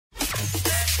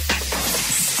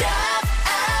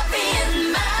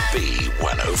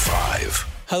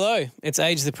Hello, it's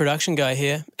Age, the production guy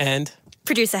here, and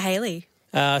Producer Hayley.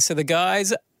 so the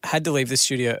guys had to leave the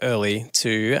studio early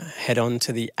to head on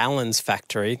to the Allen's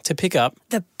factory to pick up.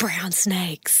 The brown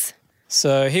snakes.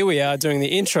 So here we are doing the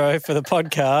intro for the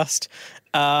podcast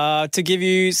to give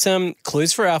you some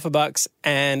clues for Alpha Bucks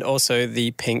and also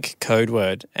the pink code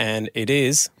word, and it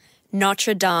is...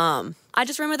 Notre Dame. I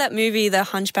just remember that movie, The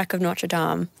Hunchback of Notre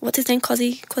Dame. What's his name?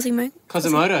 Quasimodo?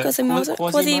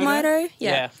 Quasimodo?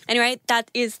 Yeah. Anyway,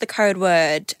 that is the code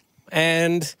word.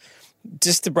 And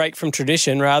just to break from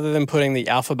tradition, rather than putting the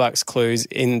Alpha Bucks clues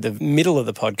in the middle of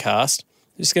the podcast,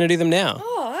 I'm just going to do them now.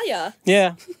 Oh, are ya?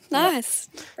 Yeah. Nice.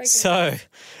 So,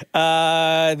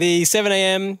 the 7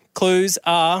 a.m. clues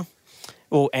are,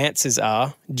 well, answers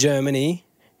are Germany,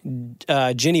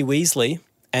 Ginny Weasley,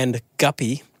 and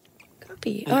Guppy.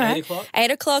 Guppy. And All 8 right. o'clock?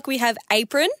 8 o'clock, we have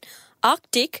Apron,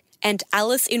 Arctic, and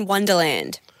Alice in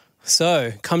Wonderland.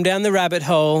 So, come down the rabbit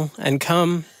hole and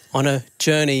come on a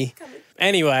journey.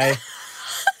 Anyway,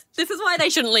 This is why they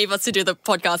shouldn't leave us to do the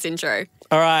podcast intro.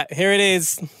 all right, here it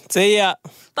is. See ya.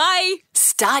 Bye.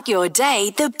 Start your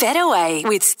day the better way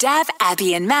with Stav,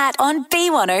 Abby and Matt on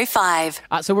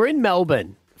B105. So we're in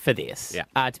Melbourne for this,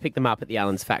 to pick them up at the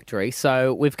Allen's factory.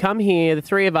 So we've come here, the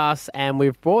three of us, and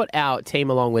we've brought our team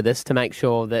along with us to make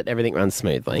sure that everything runs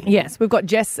smoothly. Yes, we've got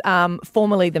Jess,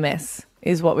 formerly the mess,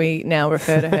 is what we now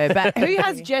refer to her. But who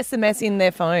has Jess the mess in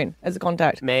their phone as a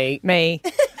contact? Me.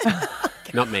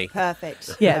 Not me.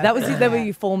 Perfect. Yeah, that were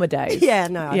your former days. Yeah,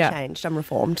 no, I changed. I'm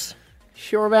reformed.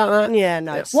 Sure about that? Yeah,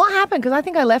 no. What happened? Because I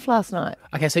think I left last night.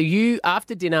 Okay, so you,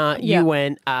 after dinner, Yeah. you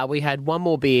went, we had one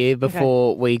more beer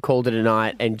before we called it a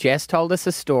night, and Jess told us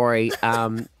a story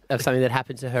of something that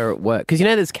happened to her at work. Because you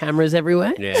know there's cameras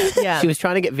everywhere? Yeah. Yeah. She was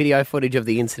trying to get video footage of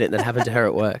the incident that happened to her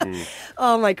at work.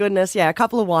 Oh, my goodness. Yeah, a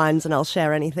couple of wines and I'll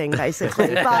share anything,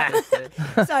 basically.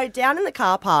 But so down in the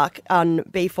car park on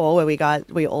B4 where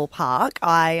we all park,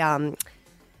 I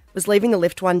was leaving the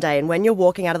lift one day, and when you're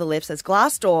walking out of the lifts, there's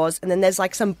glass doors, and then there's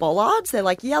like some bollards. They're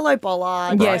like yellow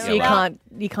bollards. Yes, They're you about-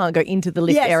 can't go into the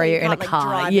lift Yeah, so area you in a can't, like, car.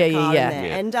 drive Yeah, your car yeah, in yeah.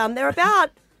 there. And they're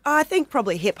about, I think,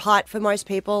 probably hip height for most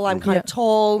people. I'm kind of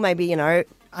tall, maybe, I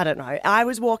don't know. I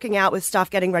was walking out with stuff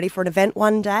getting ready for an event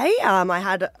one day. I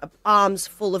had arms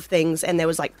full of things, and there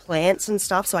was like plants and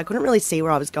stuff, so I couldn't really see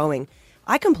where I was going.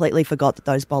 I completely forgot that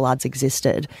those bollards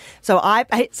existed. So I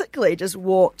basically just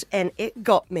walked, and it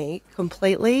got me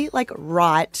completely like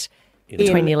right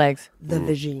Between your legs. the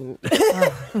vagine.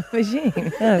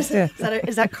 Vagine. Yes, yeah.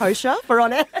 Is that kosher for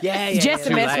on it? Yeah, Jess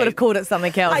the mess would have called it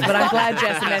something else, but I'm glad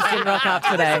Jess the mess didn't rock up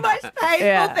today. It was the most painful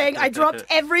Yeah. thing. I dropped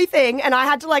everything and I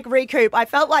had to like recoup. I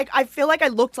feel like I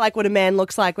looked like what a man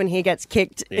looks like when he gets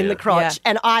kicked in the crotch. Yeah.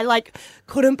 And I like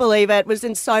couldn't believe it. Was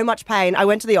in so much pain. I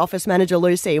went to the office manager,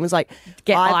 Lucy, and was like,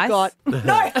 Get I've ice? got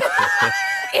no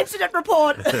incident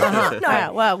report. No. Yeah,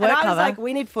 well, and work I was cover. like,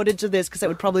 we need footage of this because it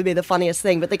would probably be the funniest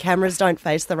thing, but the cameras don't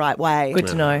face the right way. Good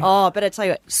to know. Oh, but I tell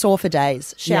you what, sore for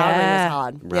days. Showering Yeah. was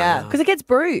hard. Yeah. Because it gets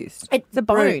bruised. It's a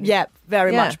bone. Yeah,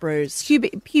 very Yeah. much bruised.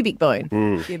 Pubic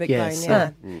bone. Pubic Yes.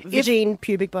 bone, yeah. Vagine,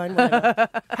 pubic bone, whatever.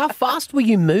 How fast were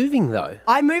you moving, though?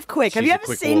 I move quick. Have She's you a ever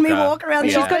quick seen me walker. walk around the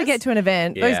She's got to office? get to an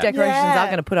event. Those Yeah. decorations Yeah.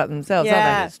 aren't going to put up themselves, Yeah.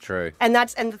 are That's true. And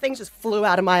the things just flew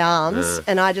out of my arms,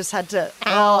 and I just had to.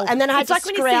 Oh, and then I had It's to like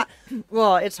when you scream out.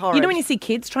 Oh, it's horrible. they? You know when you see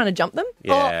kids trying to jump them?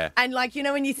 Yeah. And like, you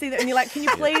know when you see that and you're like, can you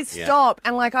please stop?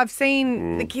 And like I've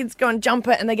seen the kids go and jump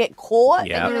it and they get caught.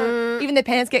 Yeah. And, even their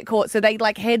pants get caught. So they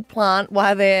like head plant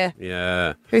while they're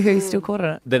Yeah. who's still caught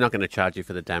on it. They're not going to charge you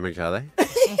for the damage, are they?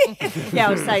 Yeah,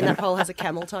 I was saying that pole has a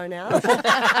camel toe now.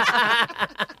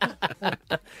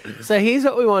 So here's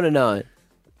what we want to know.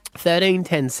 13,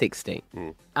 10, 60.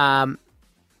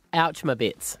 Ouch my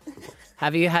bits.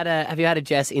 Have you had a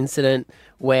Jess incident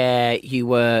where you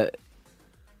were,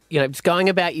 just going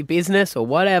about your business or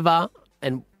whatever,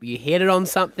 and you hit it on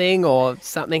something or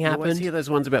something You always happened? hear those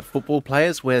ones about football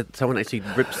players where someone actually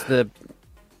rips the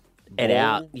It ball.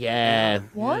 out. Yeah.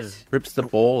 What? Rips the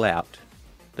ball out.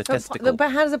 The testicle.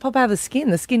 But how does it pop out of the skin?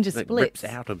 The skin just It splits.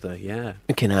 rips out of the, yeah.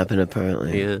 It can happen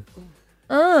apparently.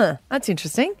 Yeah. That's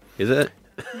interesting. Is it?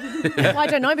 Well, I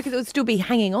don't know because it would still be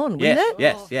hanging on, wouldn't Yes, it?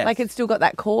 yes. Like it's still got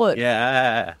that cord.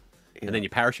 Yeah. And then you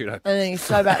parachute over. And then you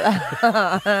sew back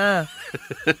that.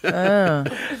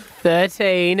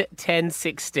 13, 10,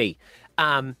 60.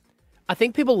 I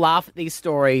think people laugh at these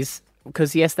stories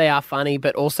because, yes, they are funny,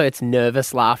 but also it's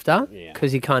nervous laughter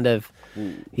because you kind of,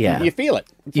 yeah. You feel it.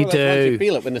 It's You one of those ones do. You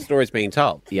feel it when the story's being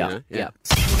told. you Yeah, know? yeah.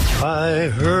 I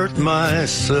hurt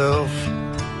myself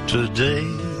today.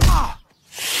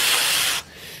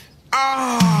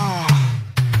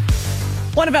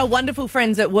 One of our wonderful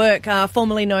friends at work,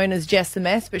 formerly known as Jess the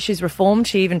Mess, but she's reformed.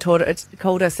 She even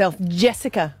called herself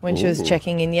Jessica when she was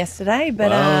checking in yesterday. But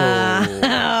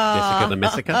Jessica the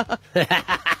Messica.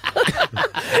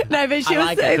 no, but she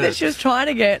was saying that she was trying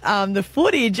to get the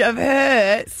footage of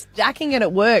her stacking it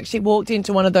at work. She walked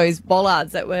into one of those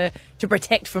bollards that were to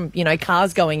protect from,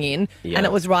 cars going in, and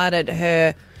it was right at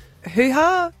her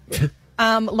hoo-ha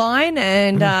line,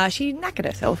 and she knackered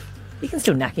herself. You can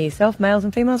still knacker yourself, males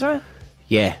and females, right?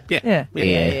 Yeah. Yeah.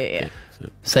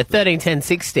 So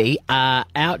 131060,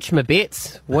 ouch my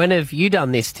bits. When have you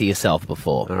done this to yourself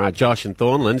before? All right, Josh and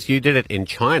Thornlands, you did it in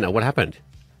China. What happened?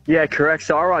 Yeah, correct.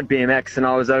 So I ride BMX, and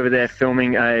I was over there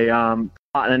filming a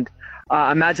and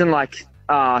imagine like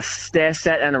a stair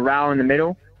set and a rail in the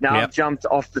middle. Now I've jumped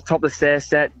off the top of the stair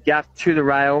set, gapped to the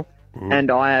rail,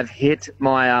 and I have hit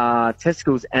my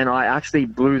testicles, and I actually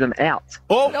blew them out.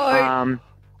 Oh, No.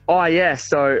 Oh yeah.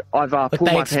 So I've pulled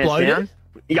they my exploded? pants down.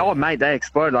 Yeah, oh mate, they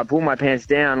exploded. I pulled my pants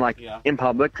down in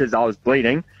public because I was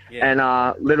bleeding, and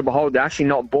little behold, they're actually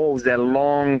not balls. They're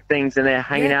long things, and they're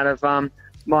hanging out of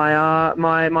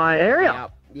my area.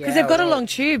 Because they've got a long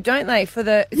tube, don't they? For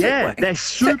the They're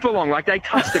super long. Like they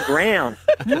touch the ground.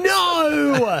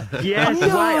 No! Yes,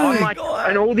 mate. I'm like,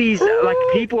 and all these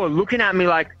people are looking at me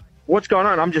like, "What's going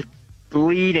on?" I'm just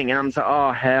bleeding, and I'm like,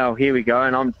 "Oh hell, here we go."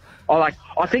 And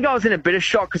I think I was in a bit of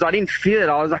shock because I didn't feel it.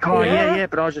 I was like, "Oh yeah,"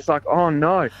 but I was just like, "Oh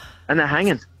no," and they're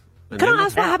hanging. Can I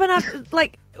ask what happened after,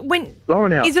 when...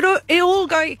 Blowing out. Is it all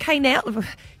go okay now?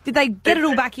 Did they get it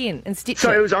all back in and stitch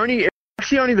So it? it was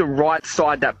actually only the right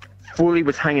side that fully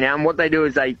was hanging out. And what they do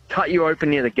is they cut you open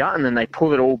near the gut and then they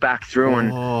pull it all back through.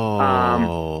 And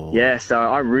so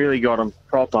I really got them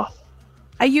proper.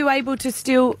 Are you able to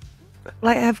still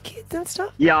have kids and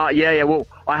stuff? Yeah. Well,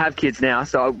 I have kids now,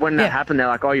 so when that happened, they're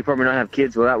like, "Oh, you probably don't have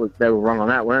kids." Well, they were wrong on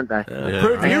that, weren't they?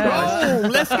 Prove you wrong.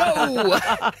 Let's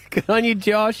go. Good on you,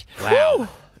 Josh. wow.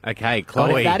 Okay, God,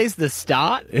 Chloe. if that is the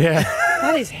start. Yeah.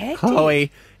 That is hectic.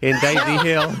 Chloe in Daisy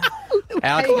Hill.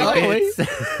 Out your bits.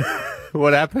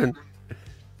 What happened?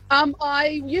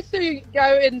 I used to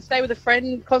go and stay with a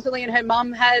friend constantly, and her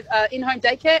mum had in-home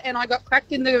daycare, and I got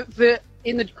cracked in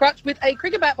the crutch with a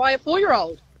cricket bat by a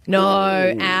 4-year-old.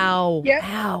 No, ow. Yeah.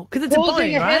 Ow. Because it's a bone,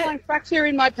 Causing a right? hairline fracture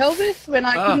in my pelvis when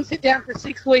I couldn't sit down for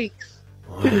 6 weeks.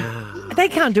 They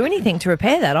can't do anything to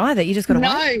repair that either. You just got to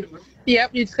wait. No.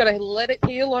 Yep, you just got to let it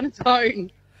heal on its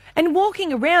own. And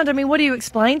walking around, I mean, what do you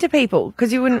explain to people?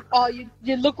 Because you wouldn't... Oh, you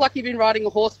look like you've been riding a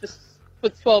horse for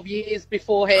 12 years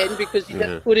beforehand because you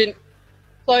just couldn't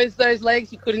close those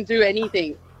legs. You couldn't do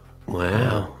anything.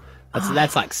 Wow.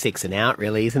 That's like 6 and out,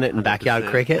 really, isn't it, in backyard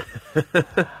cricket?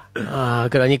 Oh,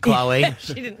 good on you, Chloe.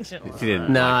 She didn't. She didn't.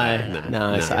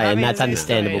 No. So, and that's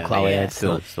understandable, Chloe. Yeah, It's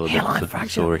still Hairline a fracture.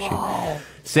 sore issue.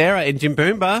 Sarah in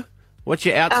Jimboomba, what's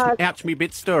your ouch me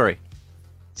bit story?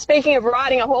 Speaking of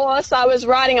riding a horse, I was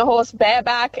riding a horse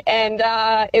bareback and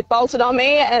it bolted on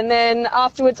me, and then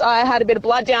afterwards I had a bit of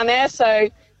blood down there, so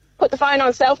put the phone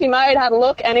on selfie mode, had a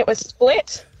look, and it was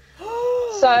split.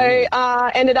 So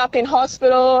ended up in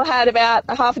hospital, had about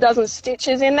a half a dozen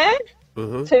stitches in there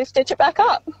to stitch it back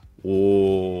up.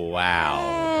 Oh, wow.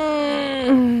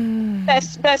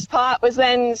 Best part was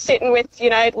then sitting with,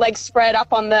 legs spread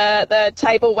up on the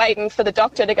table waiting for the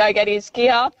doctor to go get his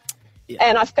gear.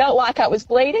 And I felt like I was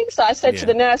bleeding, so I said to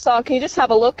the nurse, "Oh, can you just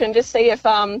have a look and just see if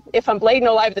I'm bleeding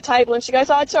all over the table?" And she goes,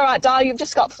 "Oh, it's all right, darling, you've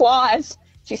just got flies."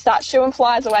 She starts shooing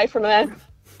flies away from her.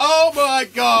 Oh, my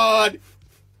God.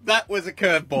 That was a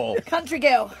curveball. Country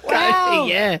girl. Wow.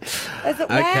 Yeah. That's it.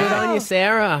 Okay. Wow. Good on you,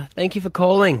 Sarah. Thank you for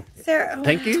calling. Sarah.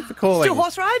 Thank you for calling. Still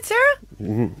horse ride, Sarah?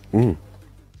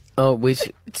 Oh,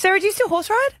 Sarah, do you still horse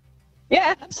ride?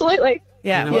 Yeah, absolutely.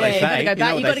 Yeah. You know what they say? You gotta go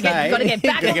back. You You know what gotta they get say?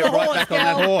 back on You the gotta get horse. right back on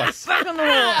that horse. Back on the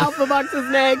horse. Alpha Bucks is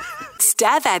next.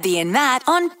 Stab Abby and Matt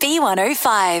on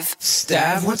B105.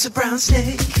 Stab wants a brown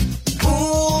snake.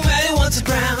 Ooh, Maddie wants a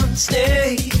brown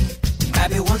snake.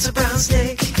 Abby wants a brown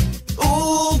snake.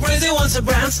 Ooh, Crazy wants a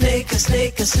brown snake. A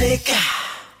snake, a snake.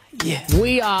 Yeah.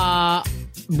 We are,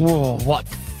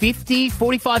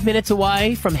 45 minutes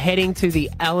away from heading to the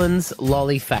Allen's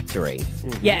Lolly Factory.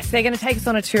 Yes, they're going to take us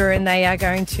on a tour and they are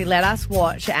going to let us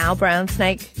watch our brown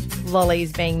snake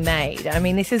lollies being made. I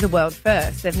mean, this is a world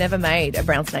first. They've never made a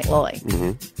brown snake lolly.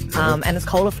 And it's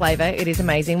cola flavour. It is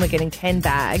amazing. We're getting 10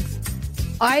 bags.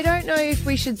 I don't know if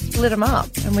we should split them up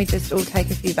and we just all take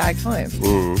a few bags home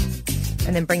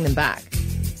and then bring them back.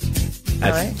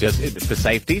 That's just for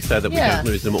safety so that we don't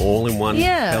lose them all in one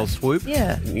fell swoop.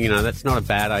 Yeah. That's not a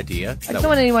bad idea. I don't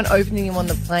want anyone opening them on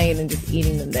the plane and just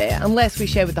eating them there, unless we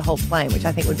share with the whole plane, which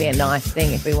I think would be a nice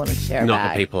thing if we wanted to share a Not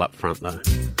bag. the people up front, though.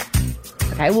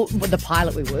 Okay, Okay, well, with the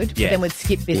pilot we would. Yes. Then we'd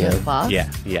skip business class. Yeah,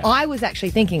 yeah. I was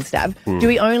actually thinking, Stab, do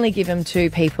we only give them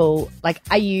to people, like,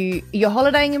 you're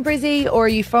holidaying in Brizzy or are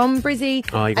you from Brizzy?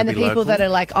 Oh, you can and the be people local. that are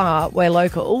like, we're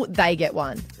local, they get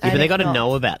one. Yeah, but they got to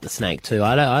know about the snake too.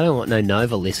 I don't want no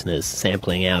Nova listeners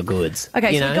sampling our goods.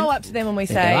 Okay, you so know? we go up to them and we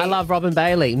They say, go, I love Robin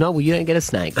Bailey. No, well, you don't get a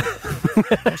snake.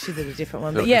 she's a different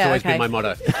one. But It's yeah, always okay. been my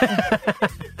motto.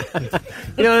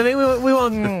 You know what I mean?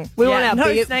 We want our no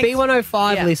snakes.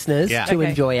 B105 Yeah. listeners Yeah. to Okay.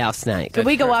 enjoy our snake. So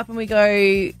we go up and we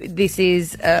go, this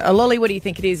is a lolly, what do you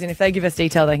think it is? And if they give us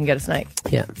detail, they can get a snake.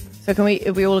 Yeah. So can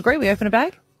we all agree? We open a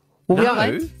bag?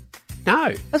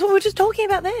 No. That's what we were just talking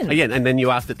about then. Oh, yeah, and then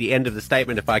you asked at the end of the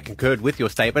statement if I concurred with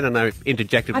your statement, and I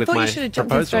interjected I with thought my you should have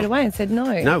jumped in proposal. straight away and said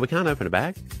no. No, we can't open a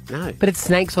bag. No. But it's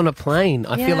snakes on a plane.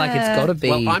 I feel like it's Yeah. got to be.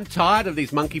 Well, I'm tired of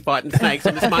these monkey fighting snakes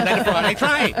on this Monday to Friday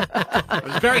train. It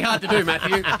was very hard to do,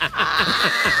 Matthew.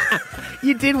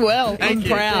 You did well. Thank I'm you.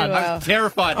 proud. I was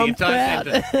terrified the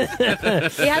entire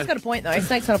sentence. He has got a point though.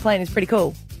 Snakes on a plane is pretty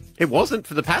cool. It wasn't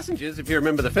for the passengers, if you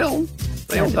remember the film.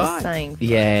 They all died. Saying.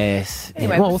 Yes.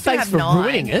 Anyway, well, we still thanks have for 9.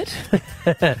 ruining it.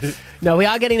 No, we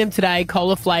are getting them today,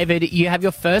 cola flavoured. You have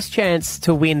your first chance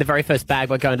to win the very first bag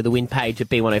by going to the win page at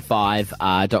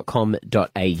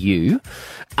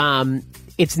b105.com.au.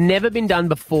 It's never been done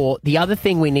before. The other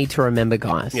thing we need to remember,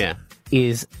 guys,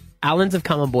 is Allens have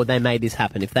come on board. They made this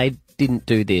happen. If they didn't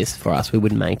do this for us, we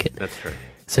wouldn't make it. That's true.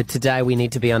 So today we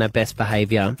need to be on our best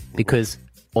behaviour because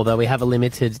although we have a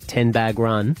limited 10-bag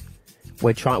run,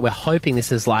 we're hoping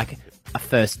this is like a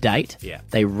first date. Yeah.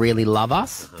 They really love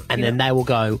us, and then they will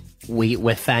go, we're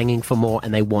fanging for more,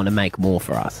 and they want to make more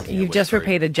for us. You've just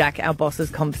repeated Jack, our boss's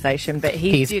conversation, but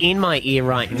He's in my ear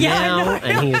right now,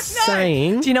 and he is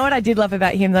saying... Do you know what I did love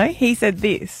about him though? He said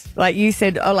this, like you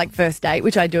said, like first date,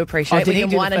 which I do appreciate. Oh, did We he can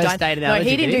do the wine and first dine. date No, analogy,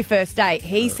 he didn't did he? do first date.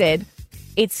 He said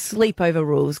it's sleepover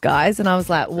rules, guys, and I was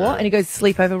like, what? And he goes,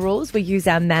 sleepover rules. We use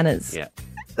our manners. Yeah.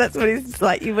 That's what it's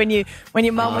like. When your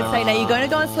mum would say, "Now you're going to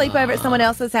go and sleep over at someone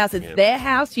else's house. It's their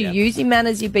house. You use your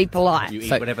manners. You be polite." You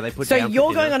eat whatever they put So down for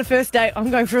you're dinner. going on a first date.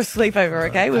 I'm going for a sleepover.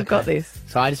 Okay, we've got this.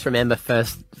 So I just remember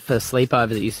first sleepover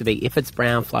that used to be, if it's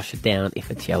brown, flush it down.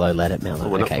 If it's yellow, let it mellow. Oh,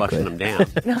 we're not Okay, flushing good. them down.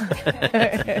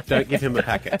 Don't give him a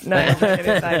packet. No,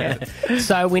 okay.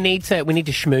 So we need to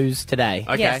schmooze today.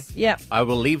 Okay. Yes, yep. I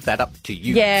will leave that up to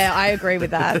you. Yeah, I agree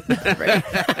with that.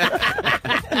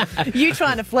 You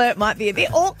trying to flirt might be a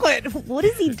bit awkward. What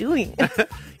is he doing?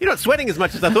 You're not sweating as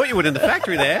much as I thought you would in the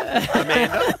factory there,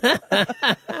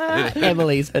 Amanda.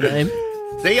 Emily's her name.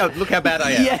 See, look how bad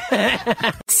I am.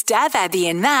 Stab Abby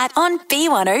and Matt on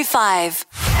B105.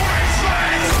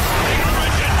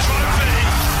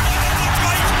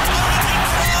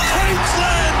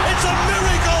 It's a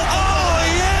miracle! Oh,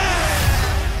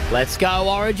 yeah! Let's go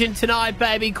Origin tonight,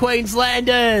 baby.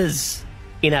 Queenslanders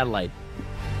in Adelaide.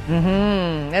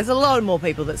 There's a lot more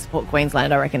people that support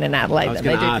Queensland, I reckon, in Adelaide I was than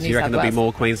they going to do ask, for you New reckon South there'll be Wales.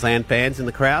 more Queensland fans in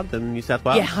the crowd than New South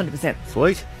Wales? Yeah, 100%.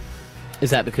 Sweet.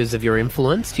 Is that because of your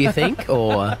influence, do you think?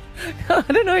 Or I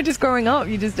don't know, just growing up,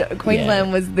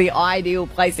 Queensland was the ideal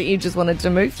place that you just wanted to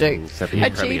move to. Except for you,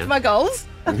 Premier. Achieved my goals.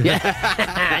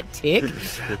 tick?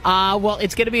 Well,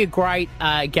 it's going to be a great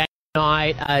game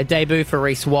tonight. Debut for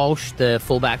Reece Walsh, the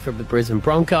fullback from the Brisbane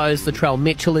Broncos. Latrell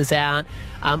Mitchell is out.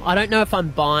 I don't know if I'm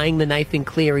buying the Nathan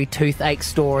Cleary toothache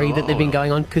story that they've been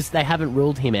going on because they haven't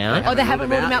ruled him out. They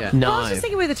haven't ruled him out. yet. No. Well, I was just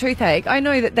thinking with a toothache, I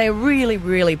know that they're really,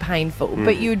 really painful,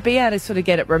 but you'd be able to sort of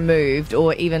get it removed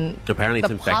or even... Apparently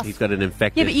he's got an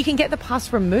infected... Yeah, but you can get the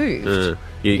pus removed.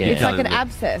 It's like an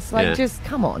abscess. Like, just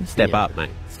come on. Step up, mate.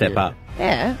 Step up.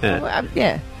 Yeah. Yeah.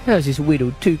 Yeah. How's this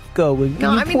whittled tooth going? No,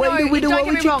 I mean, no, Whittle, whittle, don't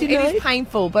get me Origin wrong, it tonight? is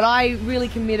painful, but I really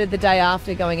committed the day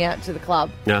after going out to the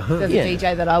club. Uh-huh. There's a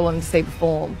DJ that I wanted to see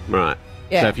perform. Right.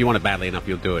 Yeah. So if you want it badly enough,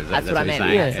 you'll do it. That's what I you're meant.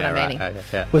 saying? Yeah, that's what I'm right. meaning. Okay,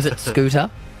 yeah. Was it Scooter?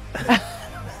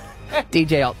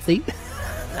 DJ Opsy?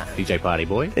 DJ Party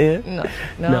Boy? No,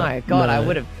 God, no. I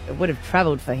would have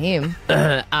travelled for him.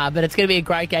 But it's going to be a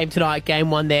great game tonight. Game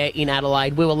 1 there in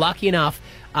Adelaide. We were lucky enough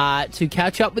to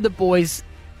catch up with the boys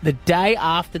the day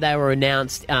after they were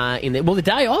announced the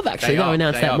day of, actually. They were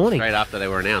announced that morning. Straight after they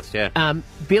were announced, yeah.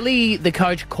 Billy, the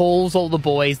coach, calls all the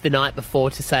boys the night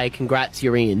before to say, congrats,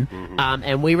 you're in.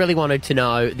 And we really wanted to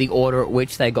know the order at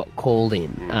which they got called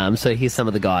in. So here's some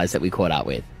of the guys that we caught up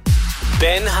with.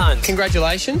 Ben Hunt.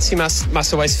 Congratulations. You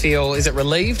must always feel, is it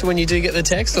relieved when you do get the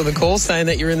text or the call saying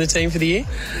that you're in the team for the year?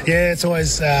 Yeah, it's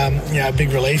always a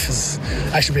big relief. It's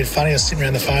actually a bit funny. I was sitting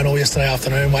around the phone all yesterday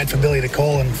afternoon waiting for Billy to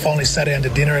call, and finally sat down to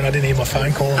dinner and I didn't hear my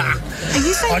phone call. Are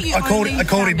you saying I called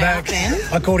him back.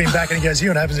 I called him back and he goes, "You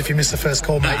know what happens if you miss the first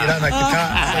call, mate? You don't make the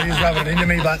cut." So he's rubbing it into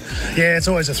me. But yeah, it's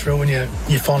always a thrill when you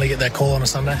finally get that call on a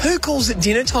Sunday. Who calls at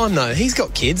dinner time though? He's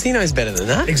got kids. He knows better than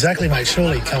that. Exactly, mate.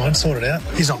 Surely, come on, sort it out.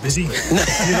 He's not busy.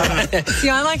 See,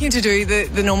 I like him to do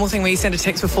the normal thing where you send a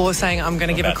text before saying, I'm going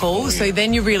to give a call. So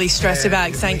then you're really stressed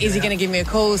about saying, is he going to give me a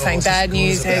call? Saying bad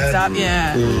news, heads up.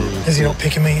 Yeah. Is he not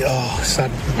picking me? Oh,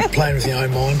 start playing with your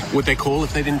own mind. Would they call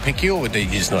if they didn't pick you, or would you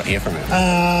just not hear from him?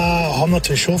 I'm not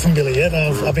too sure from Billy yet.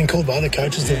 I've been called by other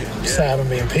coaches that say I haven't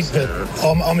been picked, but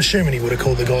I'm assuming he would have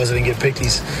called the guys that didn't get picked.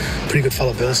 He's a pretty good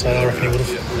fella, Bill, so I reckon he would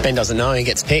have. Ben doesn't know he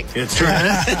gets picked. It's true.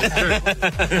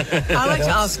 I like to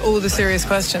ask all the serious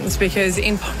questions because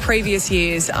in previous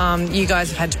years, you guys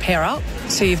have had to pair up.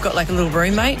 So you've got like a little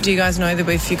roommate. Do you guys know that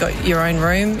if you got your own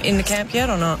room in the camp yet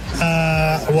or not?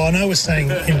 Well, I know we're staying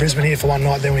in Brisbane here for one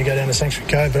night, then we go down to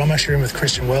Sanctuary Cove, but I'm actually in with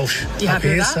Christian Welsh up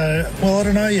here. So, well, I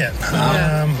don't know yet.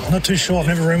 Not too sure. I've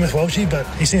never roomed with Welshie, but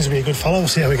he seems to be a good fellow. We'll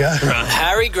see how we go.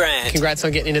 Harry Grant. Congrats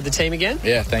on getting into the team again.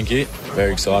 Yeah, thank you.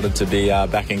 Very excited to be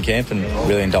back in camp and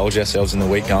really indulge ourselves in the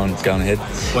week going ahead.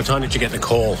 What time did you get the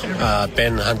call?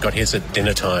 Ben Hunt got his at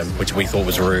dinner time, which we thought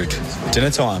was rude.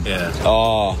 Dinner time? Yeah.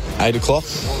 Oh, 8 o'clock.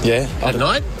 Yeah. At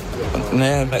night?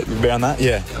 Yeah, around that,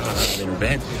 yeah. In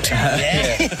bed.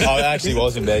 Yeah. I actually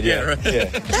was in bed, yeah. Yeah.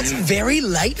 That's very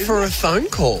late for a phone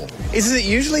call. Is it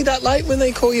usually that late when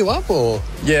they call you up, or?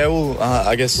 Yeah, well,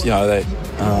 I guess, they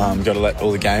got to let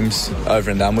all the games over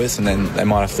and done with, and then they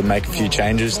might have to make a few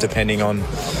changes depending on,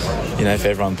 if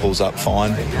everyone pulls up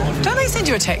fine. Don't they send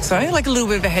you a text, though? Like a little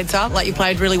bit of a heads up, like you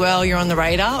played really well, you're on the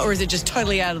radar, or is it just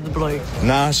totally out of the blue?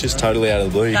 No, it's just totally out of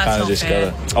the blue. You kind of just got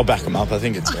to... I'll back them up. I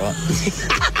think it's right.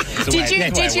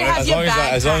 Did you have your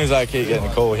bag? As long as I keep getting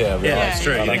a call, yeah. That's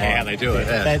true. Like how they do it.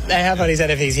 Yeah. How funny is that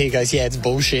if he's here, he goes, yeah, it's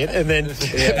bullshit, and then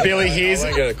Billy hears it. I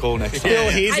won't get a call next time. Bill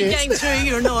hears it. Game 2,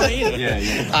 you're not in.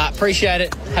 Yeah. Appreciate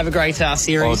it. Have a great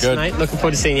series, mate. Looking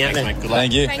forward to seeing you out there.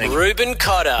 Thank you. Ruben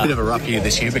Cotter. Bit of a rough year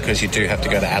this year because you do have to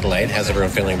go to Adelaide. How's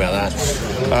everyone feeling about that?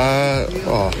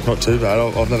 Not too bad.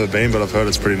 I've never been, but I've heard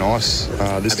it's pretty nice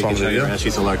this time of the year.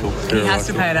 She's a local. He has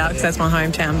to pay it out because that's my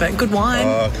hometown, but good wine.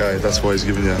 Okay, that's why he's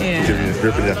ripping you.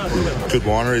 Good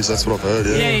wineries, that's what I've heard,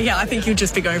 Yeah, I think you'll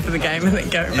just be going for the game and then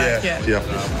go back,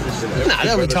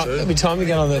 that'll be time to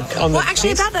get on the Well,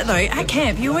 actually, about that, though, at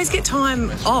camp, you always get time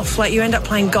off. Like, you end up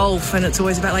playing golf and it's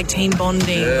always about, like, team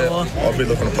bonding or... I'll be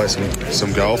looking to play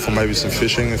some golf or maybe some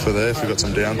fishing if we're there, if we've got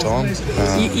some downtime.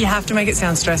 You have to make it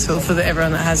sound stressful for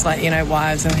everyone that has, like,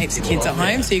 wives and heaps of kids at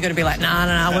home. So you've got to be like,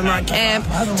 nah, when we're on camp,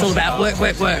 it's all about work.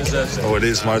 Oh, it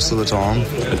is most of the time.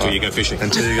 Until you go fishing.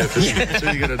 Until you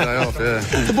get a day off,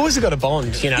 The boys have got a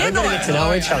bond, They've got to get to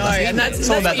know each other. And that's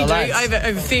all about the lads.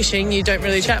 Over fishing, you don't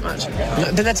really chat much.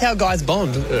 But that's how guys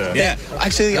bond. Yeah.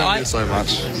 Actually, don't do so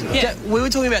much. Yeah. We were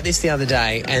talking about this the other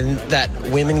day, and that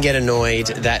women get annoyed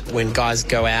that when guys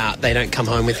go out, they don't come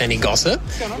home with any gossip.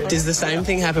 Does the same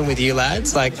thing happen with you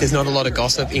lads? Like, there's not a lot of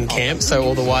gossip in camp, so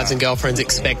all the wives and girlfriends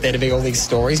expect there to be all these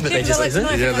stories, but there just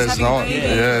isn't? Yeah, there's not.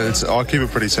 Yeah, I keep it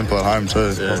pretty simple at home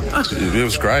too. Yeah. It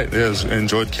was great. Yeah, I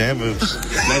enjoyed camp.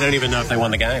 They don't even know if they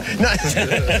won the game. No.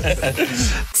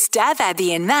 Stav,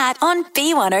 Abby and Matt on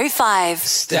B105.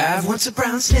 Stav wants a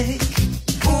brown snake.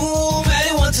 Ooh,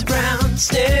 Maddie wants a brown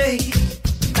snake.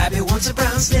 Abby wants a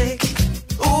brown snake.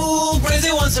 Ooh,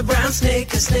 Brizzy wants a brown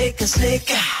snake. A snake.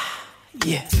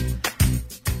 Yeah.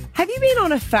 Have you been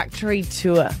on a factory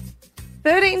tour?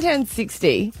 13, 10,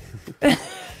 60.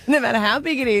 No matter how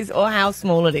big it is or how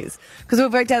small it is. Because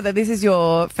we've worked out that this is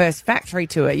your first factory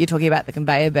tour. You're talking about the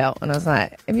conveyor belt. And I was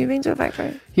like, have you been to a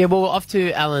factory? Yeah, well, we're off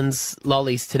to Alan's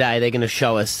Lollies today. They're going to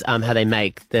show us how they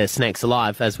make the snakes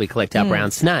alive as we collect our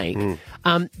brown snake.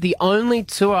 The only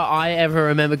tour I ever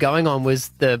remember going on was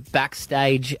the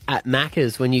backstage at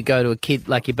Macca's when you go to a kid,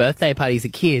 like your birthday party as a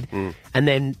kid, and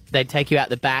then they take you out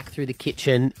the back through the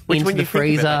kitchen into the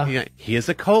freezer. Here's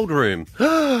a cold room.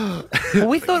 Well,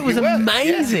 we thought it was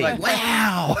amazing. Like,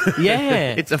 wow.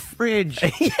 Yeah. It's a fridge.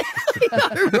 Yeah,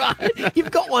 I know, right?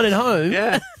 You've got one at home.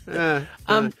 Yeah.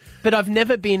 But I've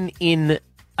never been in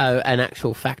an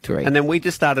actual factory. And then we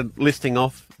just started listing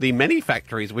off the many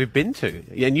factories we've been to.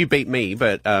 And you beat me,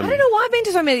 but... I don't know why I've been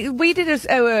to so many. We did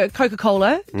a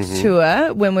Coca-Cola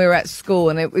tour when we were at school,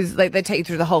 and it was like they take you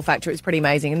through the whole factory. It was pretty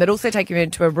amazing. And they'd also take you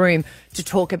into a room to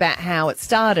talk about how it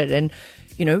started. And,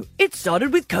 it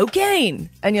started with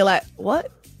cocaine. And you're like,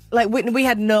 what? Like, we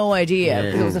had no idea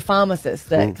because it was a pharmacist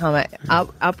that come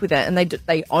up with it, and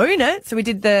they own it. So we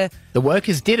did the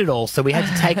workers did it all, so we had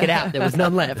to take it out. There was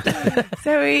none left.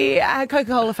 So we had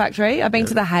Coca-Cola factory. I've been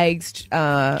to the Hague's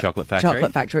chocolate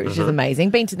factory, which is amazing.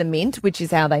 Been to the Mint, which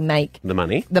is how they make the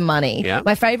money. Yeah.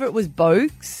 My favourite was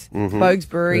Bogue's. Bogue's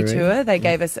Brewery Tour. They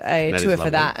gave us a tour for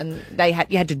that, and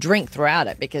you had to drink throughout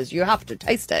it because you have to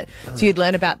taste it. So you'd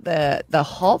learn about the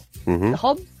hops.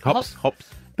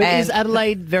 But is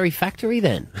Adelaide very factory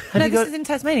then? No, this is in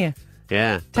Tasmania.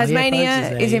 Yeah.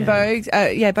 Tasmania is in Bogue's.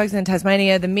 Bogue's is in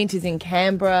Tasmania. The Mint is in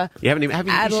Canberra. You haven't even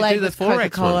Adelaide you should do the 4X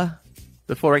Coca-Cola. one.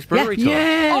 The 4X Brewery Tour.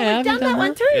 Yeah, we've done that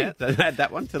one too. Yeah, add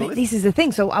that one to the But list. this is the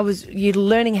thing. So you're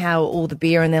learning how all the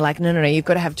beer, and they're like, no, you've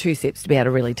got to have 2 sips to be able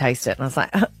to really taste it. And I was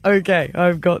like, okay,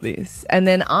 I've got this. And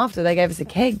then after, they gave us a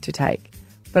keg to take.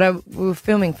 But we were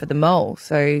filming for the Mole,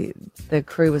 so the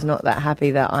crew was not that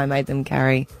happy that I made them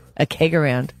carry a keg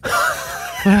around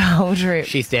for a whole trip.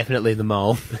 She's definitely the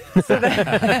mole. So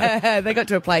they got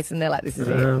to a place and they're like, this is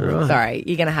it. Right. Sorry,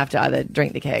 you're going to have to either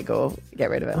drink the keg or get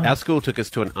rid of it. Our school took us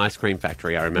to an ice cream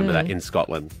factory. I remember that in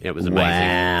Scotland. It was amazing.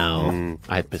 Wow.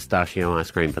 I had pistachio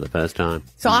ice cream for the first time.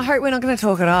 So I hope we're not going to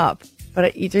talk it up,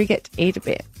 but you do get to eat a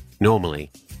bit. Normally,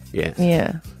 yes.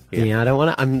 Yeah. I don't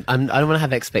want to. I don't want to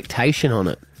have expectation on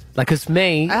it. Like, it's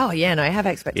me. Oh, yeah, no, I have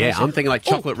expectations. Yeah, I'm thinking like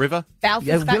Chocolate River.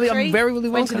 Balfour's Factory. I'm really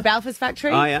Went to the Balfour's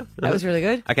Factory. Oh, yeah. That was really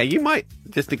good. Okay, you might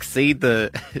just exceed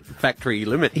the factory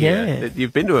limit here. Yeah.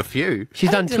 You've been to a few.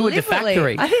 She's done 2 at the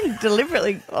factory. I didn't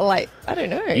deliberately, I don't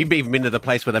know. You've even been to the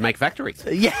place where they make factories.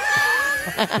 Yeah.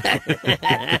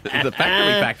 The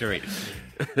factory.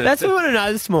 That's what we want to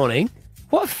know this morning.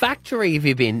 What factory have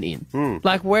you been in?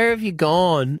 Like, where have you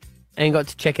gone and got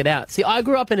to check it out? See, I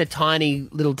grew up in a tiny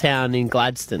little town in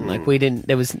Gladstone. Like,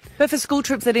 But for school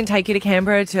trips, they didn't take you to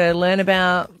Canberra to learn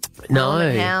about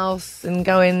Parliament House and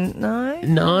go in?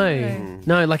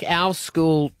 No. Like, our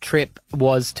school trip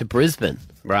was to Brisbane.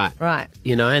 Right.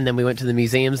 And then we went to the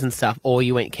museums and stuff, or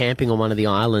you went camping on one of the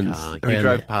islands. You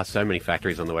drove past so many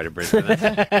factories on the way to Brisbane.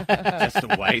 That's just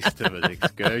a waste of an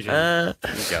excursion.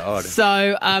 God.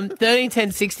 So,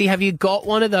 131060, have you got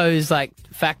one of those, like,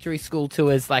 factory school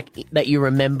tours, like, that you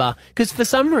remember? Because for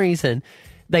some reason,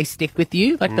 they stick with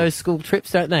you, like those school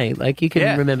trips, don't they? Like, you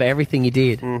can remember everything you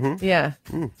did. Yeah.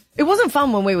 It wasn't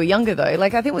fun when we were younger, though.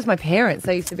 Like, I think it was my parents.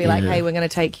 They used to be like, hey, we're going to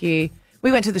take you.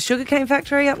 We went to the sugarcane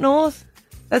factory up north.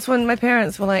 That's when my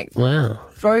parents were like, wow,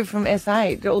 drove from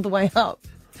SA all the way up.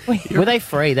 Were they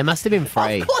free? They must have been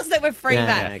free. Of course they were free,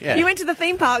 Matt. You went to the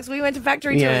theme parks, we went to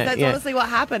factory tours. That's honestly what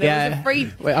happened. It was a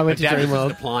free... I went to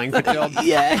Dreamworld. Applying for jobs.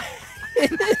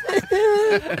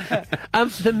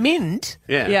 The Mint.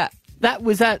 Yeah.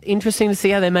 Was that interesting to see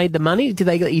how they made the money? Did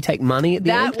they let you take money at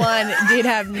the end? That one did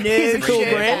have no show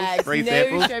bags. Free No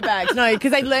samples? show bags. No,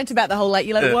 because they learnt about the whole, like,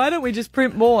 you're like, why don't we just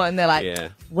print more? And they're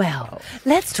like, well,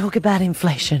 let's talk about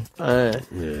inflation.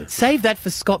 Save that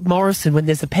for Scott Morrison when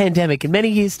there's a pandemic in many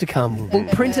years to come. We'll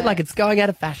print it like it's going out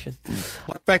of fashion.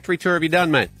 What factory tour have you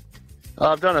done, mate?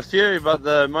 I've done a few, but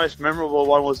the most memorable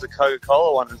one was the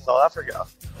Coca-Cola one in South Africa.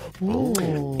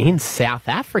 Ooh. In South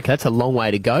Africa? That's a long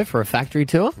way to go for a factory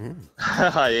tour.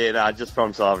 Just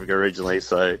from South Africa originally.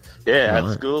 So,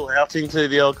 at school, outing to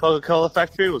the old Coca-Cola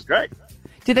factory was great.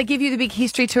 Did they give you the big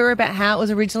history tour about how it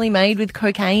was originally made with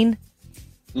cocaine?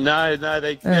 No,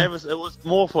 they gave us, it was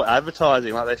more for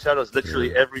advertising. Like, they showed us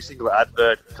literally every single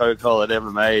advert Coca-Cola had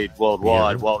ever made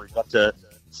worldwide while we got to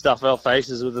stuff our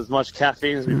faces with as much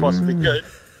caffeine as we possibly could.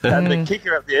 And the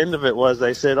kicker at the end of it was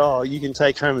they said, you can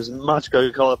take home as much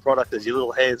Coca-Cola product as your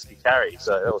little hands can carry.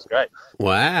 So that was great.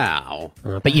 Wow.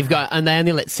 But you've got, and they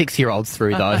only let 6-year-olds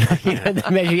through, though. They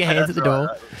measure your hands at the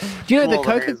door. Do you know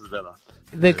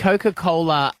the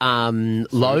Coca-Cola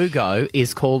logo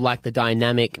is called like the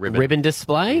dynamic ribbon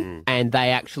display, and they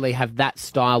actually have that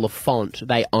style of font.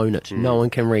 They own it. No one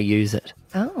can reuse it.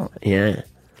 Oh. Yeah.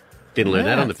 Didn't learn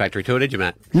that on the factory tour, did you,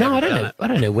 Matt? No, I don't know. I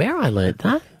don't know where I learned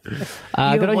that.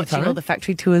 You were watching all the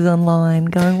factory tours online,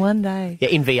 going one day. Yeah,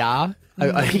 in VR.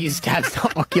 I used tabs,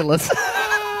 not Oculus.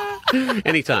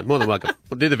 Anytime, more than welcome.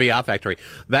 We'll do the VR factory.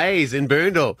 Bays in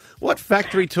Boondall. What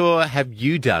factory tour have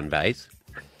you done, Bays?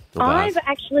 I've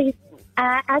actually,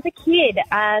 as a kid,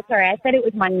 I said it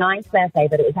was my 9th birthday,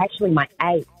 but it was actually my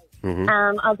 8th.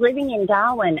 I was living in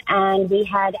Darwin, and we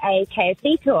had a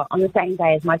KFC tour on the same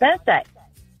day as my birthday.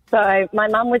 So my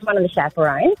mum was one of the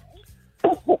chaperones.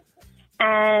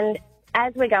 And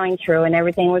as we're going through and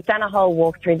everything, we've done a whole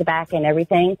walk through the back and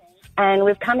everything, and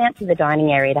we've come out to the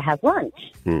dining area to have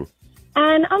lunch. And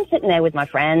I'm sitting there with my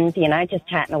friends, just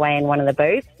chatting away in one of the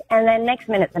booths. And then next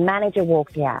minute, the manager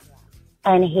walks out,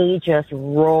 and he just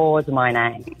roars my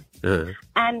name.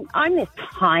 And I'm this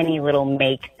tiny little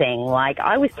meek thing. Like,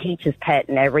 I was teacher's pet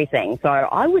and everything, so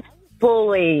I was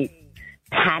fully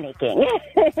panicking.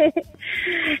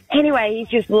 Anyway, he's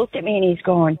just looked at me and he's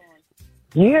gone,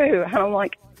 "You?" And I'm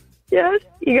like, "Yes."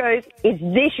 He goes, "Is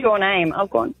this your name?" I've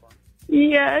gone,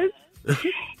 "Yes."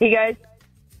 He goes,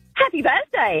 "Happy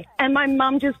birthday." And my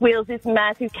mum just wheels this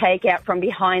massive cake out from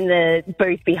behind the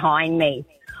booth behind me.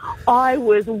 I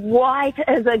was white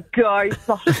as a ghost.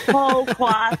 The whole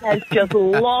class has just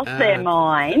lost their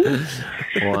mind.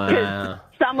 Wow.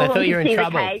 Some of them could see the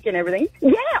cake and everything.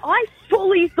 Yeah, I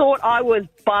fully thought I was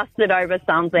busted over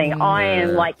something. I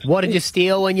am like... What did you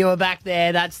steal when you were back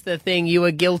there? That's the thing. You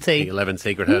were guilty. The 11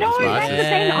 secret herbs, No, right? that's the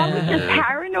thing. I was just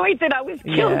paranoid that I was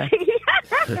guilty.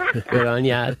 Good on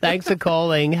ya. Thanks for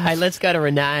calling. Hey, let's go to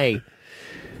Renee.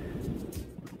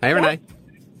 Hey, Renee.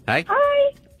 Hey.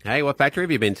 Hi. Hey, what factory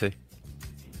have you been to?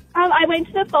 I went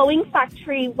to the Boeing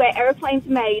factory where aeroplanes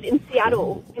are made in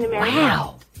Seattle, in America.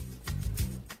 Wow.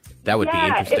 That would be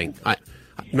interesting. I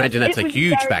imagine that's a was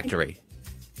huge very- factory.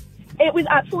 It was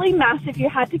absolutely massive. You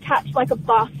had to catch like a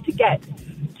bus to get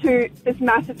to this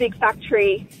massive big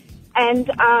factory. And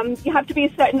you have to be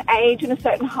a certain age and a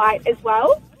certain height as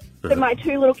well. So my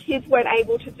two little kids weren't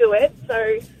able to do it.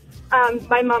 So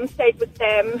my mum stayed with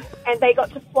them and they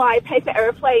got to fly paper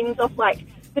aeroplanes off like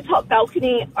the top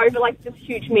balcony over like this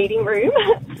huge meeting room.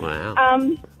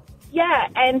 Wow. Yeah,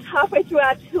 and halfway through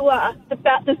our tour, the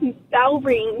bell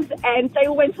rings and they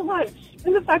all went to lunch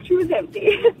and the factory was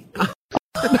empty.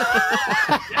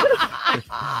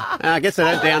 I guess they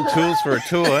don't down tools for a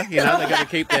tour. You know, they've got to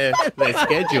keep their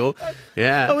schedule.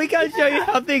 Yeah. Oh, we can't show you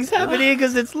how things happen here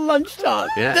because it's lunchtime.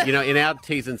 Yeah, you know, in our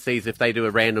T's and C's, if they do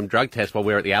a random drug test while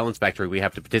we're at the Allen's factory, we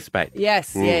have to participate.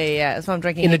 Yes, yeah. That's why I'm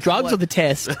drinking. In the heaps of drugs water. or the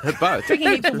test? Both.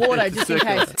 Drinking heaps of water just in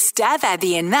case. Stab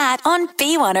Abby and Matt on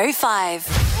B105.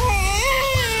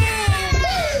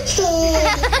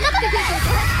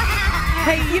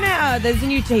 Hey, you know, there's a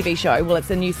new TV show. Well, it's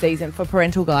a new season for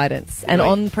parental guidance. And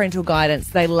on parental guidance,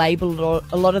 they label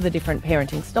a lot of the different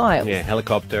parenting styles. Yeah,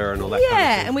 helicopter and all that Yeah, kind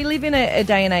of thing. and we live in a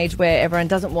day and age where everyone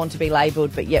doesn't want to be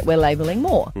labelled, but yet we're labelling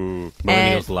more.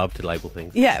 Millennials love to label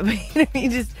things. Yeah,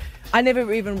 I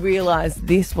never even realised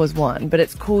this was one, but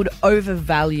it's called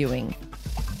overvaluing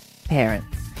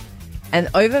parents. And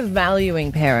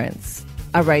overvaluing parents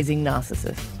are raising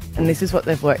narcissists. And this is what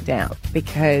they've worked out,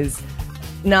 because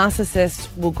narcissists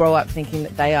will grow up thinking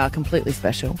that they are completely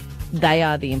special. They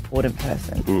are the important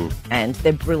person. And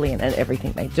they're brilliant at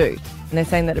everything they do. And they're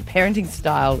saying that a parenting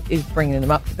style is bringing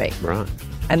them up to be. Right.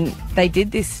 And they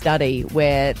did this study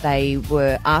where they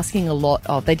were asking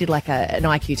they did like an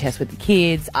IQ test with the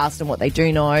kids, asked them what they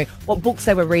do know, what books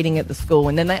they were reading at the school,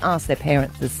 and then they asked their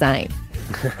parents the same.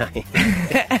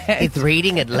 It's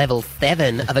reading at level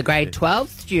 7 of a grade 12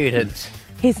 student.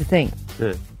 Here's the thing.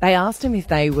 They asked them if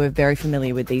they were very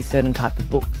familiar with these certain type of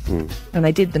books. And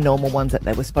they did the normal ones that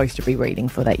they were supposed to be reading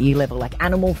for that year level, like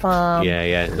Animal Farm.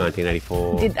 Yeah,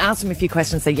 1984. Did ask them a few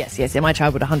questions, say yes, my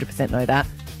child would 100% know that.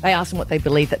 They asked them what they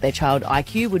believed that their child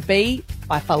IQ would be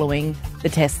by following the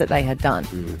tests that they had done.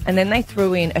 And then they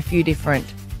threw in a few different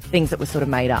things that were sort of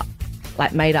made up,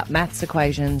 like made up maths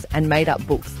equations and made up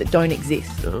books that don't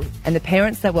exist. And the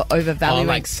parents that were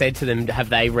overvaluing... said to them, have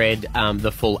they read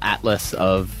the full atlas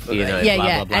of, blah, blah,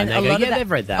 blah. And they a go, lot of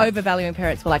they've read that. overvaluing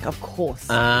parents were like, of course,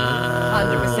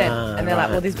 100%. And they're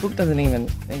like, well, this book doesn't even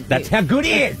exist. That's how good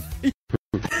he is.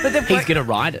 But He's going to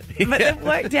write it. But they've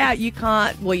worked out you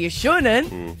can't, well, you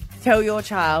shouldn't tell your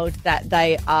child that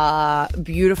they are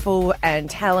beautiful and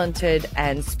talented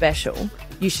and special.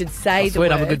 You should say the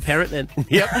words. I'm a good parent then.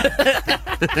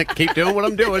 Yep. Keep doing what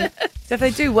I'm doing. So if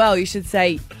they do well, you should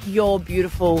say, you're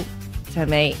beautiful to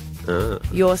me.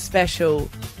 You're special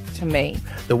to me.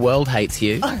 The world hates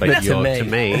you, but you're to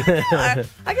me. I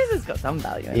guess it's got some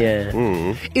value in it.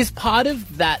 Yeah. Is part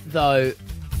of that, though,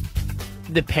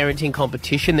 the parenting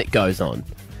competition that goes on?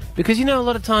 Because, a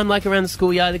lot of time, like around the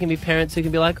schoolyard, there can be parents who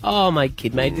can be like, oh, my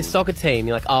kid made this soccer team.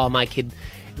 You're like, oh, my kid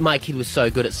was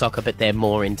so good at soccer, but they're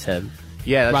more into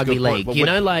that's rugby a good league.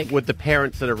 point. Would the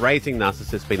parents that are raising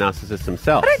narcissists be narcissists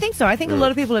themselves? I don't think so. I think a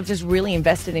lot of people have just really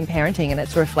invested in parenting and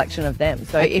it's a reflection of them.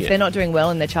 So if they're not doing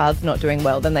well and their child's not doing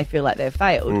well, then they feel like they've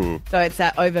failed. So it's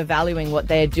that overvaluing what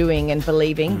they're doing and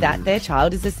believing that their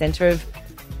child is the centre of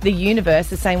the universe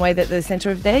the same way that they're the centre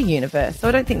of their universe. So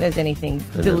I don't think there's anything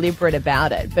deliberate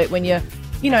about it. But when you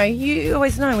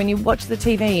always know when you watch the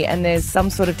TV and there's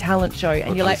some sort of talent show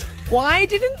and you're like, Why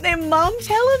didn't their mum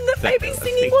tell them that maybe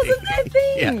singing wasn't their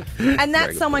thing? Yeah. And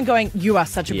that's someone going, you are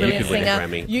such a Yeah, you brilliant could win a singer.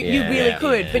 Grammy. You Yeah, really yeah,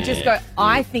 could. yeah, But just yeah. go,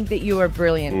 I think that you are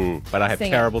brilliant. But I have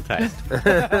singer. terrible taste.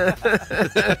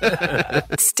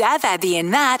 Stab Abby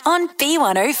and Matt on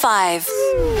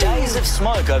B105. Days of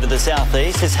smoke over the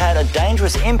southeast has had a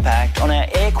dangerous impact on our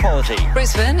air quality.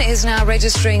 Brisbane is now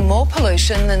registering more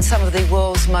pollution than some of the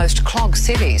world's most clogged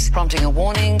cities, prompting a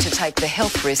warning to take the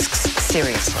health risks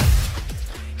seriously.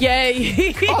 Yeah,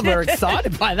 God, we're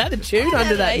excited by that. A tune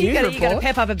under that news you got to report.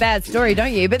 pep up a bad story,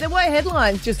 don't you? But there were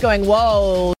headlines just going,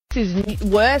 whoa, this is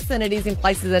worse than it is in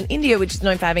places in India, which is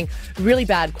known for having really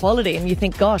bad quality. And you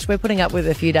think, gosh, we're putting up with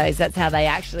a few days. That's how they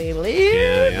actually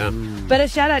live. Yeah. But a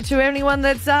shout out to anyone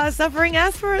that's suffering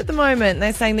asthma at the moment.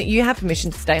 They're saying that you have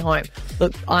permission to stay home.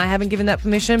 Look, I haven't given that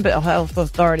permission, but health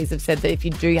authorities have said that if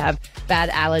you do have bad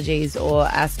allergies or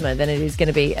asthma, then it is going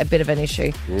to be a bit of an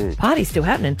issue. Party's still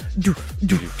happening.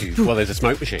 Well, there's a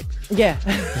smoke machine. Yeah.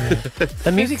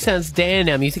 The music sounds. Dan,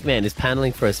 our music man, is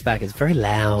paneling for us back. It's very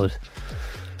loud.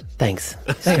 Thanks.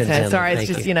 Thanks, man. Sorry, it's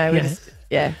Thank just,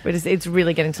 you. it's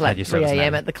really getting to like Glad you 3 said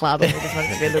a.m. it's at the club and we just want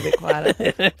it to be a little bit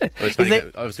quieter. Well, it's funny,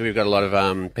 obviously, we've got a lot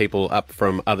of people up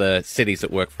from other cities that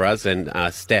work for us, and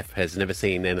Steph has never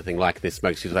seen anything like this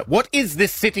smoke. She was like, "What is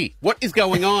this city? What is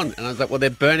going on?" And I was like, "Well, they're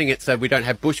burning it so we don't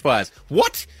have bushfires."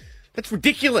 What? That's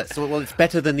ridiculous. Well, it's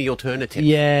better than the alternative.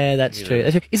 Yeah, that's true.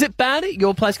 Is it bad at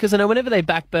your place? Because I know whenever they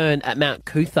backburn at Mount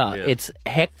Cootha, it's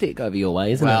hectic over your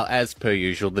way, isn't Well, it? as per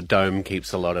usual, the dome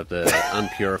keeps a lot of the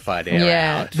unpurified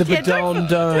air out. The Badon Don't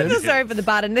Dome. feel sorry for the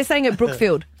Barton. They're saying at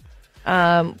Brookfield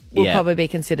will Yeah. probably be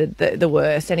considered the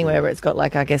worst, anywhere where it's got,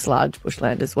 like, I guess, large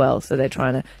bushland as well. So they're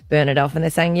trying to burn it off. And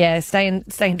they're saying, stay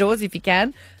indoors if you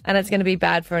can. And it's going to be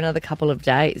bad for another couple of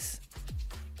days.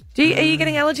 Are you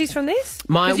getting allergies from this?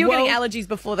 Because you were getting allergies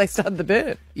before they started the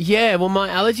burn. Yeah, well, my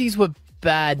allergies were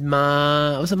bad.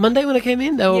 Was it Monday when I came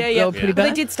in? They were pretty Well, bad.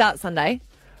 they did start Sunday.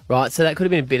 Right, so that could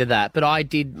have been a bit of that. But I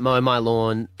did mow my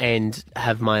lawn and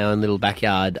have my own little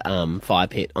backyard fire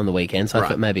pit on the weekend, so I Right.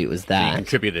 thought maybe it was You that.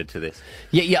 contributed to this.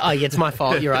 Yeah, it's my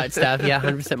fault. You're right, Stav. Yeah,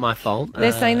 100% my fault.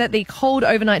 They're saying that the cold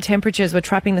overnight temperatures were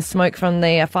trapping the smoke from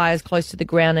the fires close to the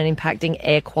ground and impacting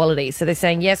air quality. So they're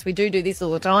saying, yes, we do this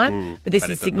all the time, but this but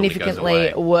is it normally goes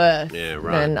significantly away. worse Yeah,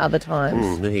 right. than other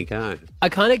times. There you go. I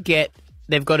kind of get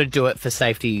they've got to do it for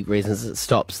safety reasons. It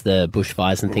stops the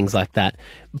bushfires and things like that.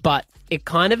 But it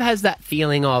kind of has that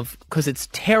feeling of, because it's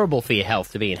terrible for your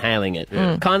health to be inhaling it.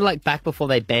 Kind of like back before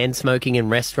they banned smoking in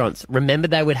restaurants. Remember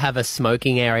they would have a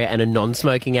smoking area and a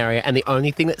non-smoking area, and the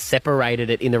only thing that separated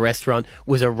it in the restaurant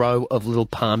was a row of little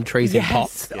palm trees in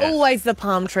pots. Always the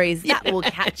palm trees. That will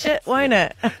catch it, won't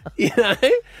it? You know?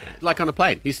 Like on a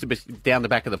plane. Used to be down the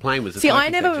back of the plane was a See, I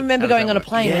smoking never section. remember How does going that on a work?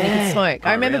 plane when you could smoke.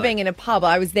 I remember really? being in a pub.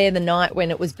 I was there the night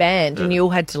when it was banned and you all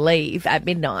had to leave at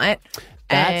midnight.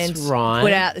 That's and right.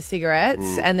 put out the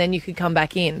cigarettes and then you could come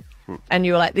back in. And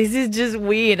you were like, this is just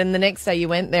weird. And the next day you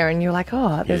went there and you were like,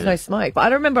 oh, there's no smoke. But I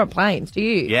don't remember on planes. Do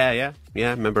you? Yeah.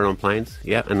 Remember it on planes?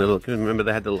 Yeah, and remember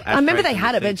they had the. I remember they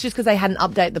had it, but it's just because they hadn't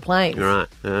updated the planes. Right.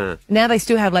 Yeah. Now they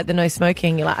still have like the no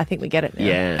smoking. You're like, I think we get it now.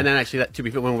 And then actually, to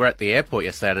be fair, when we were at the airport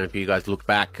yesterday, I don't know if you guys looked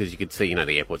back because you could see,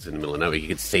 the airport's in the middle of nowhere. You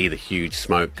could see the huge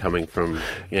smoke coming from,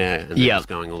 and it was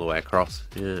going all the way across.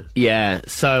 Yeah. Yeah.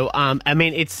 So, I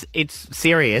mean, it's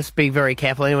serious. Be very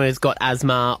careful. Anyone who's got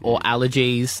asthma or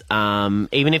allergies,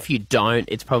 even if you don't,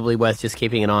 it's probably worth just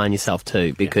keeping an eye on yourself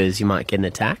too, because you might get an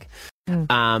attack.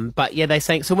 But yeah, they're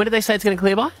saying. So when did they say it's going to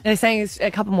clear by? They're saying it's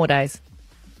a couple more days.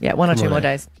 Yeah, one or two more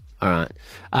days. All right.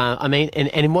 I mean,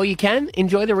 and while you can,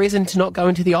 enjoy the reason to not go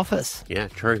into the office. Yeah,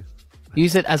 true.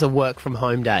 Use it as a work from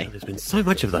home day. There's been so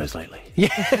much of those lately.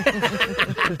 Yeah.